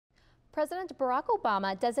President Barack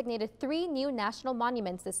Obama designated 3 new national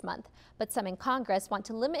monuments this month, but some in Congress want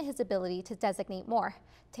to limit his ability to designate more.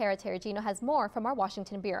 Terregino has more from our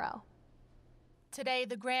Washington bureau. Today,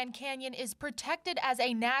 the Grand Canyon is protected as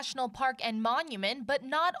a national park and monument, but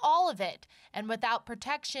not all of it. And without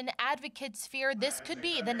protection, advocates fear this could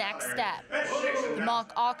be the next step. The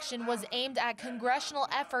mock auction was aimed at congressional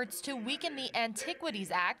efforts to weaken the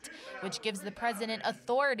Antiquities Act, which gives the president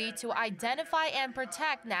authority to identify and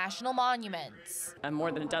protect national monuments.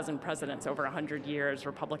 More than a dozen presidents over 100 years,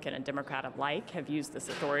 Republican and Democrat alike, have used this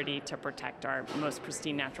authority to protect our most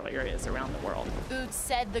pristine natural areas around the world. Boots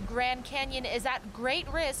said the Grand Canyon is at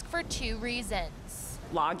great risk for 2 reasons.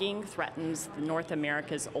 Logging threatens North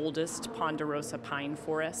America's oldest ponderosa pine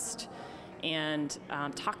forest, and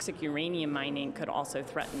toxic uranium mining could also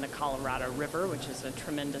threaten the Colorado River, which is a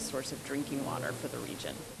tremendous source of drinking water for the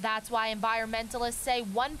region. That's why environmentalists say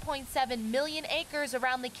 1.7 million acres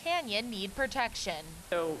around the canyon need protection.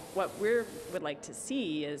 So what we would like to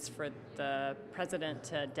see is for the president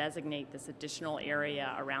to designate this additional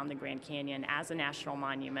area around the Grand Canyon as a national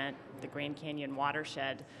monument, the Grand Canyon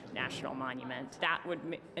Watershed National Monument. That would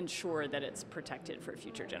ensure that it's protected for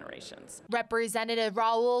future generations. Representative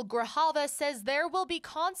Raul Grijalva says there will be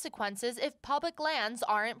consequences if public lands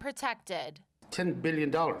aren't protected. $10 billion.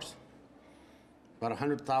 About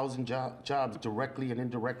 100,000 jobs directly and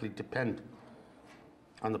indirectly depend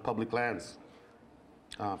on the public lands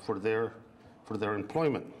for their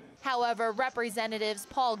employment. However, Representatives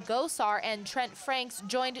Paul Gosar and Trent Franks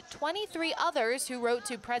joined 23 others who wrote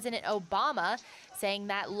to President Obama, saying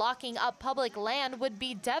that locking up public land would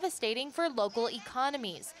be devastating for local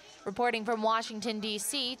economies. Reporting from Washington,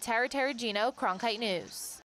 D.C., Terregino, Cronkite News.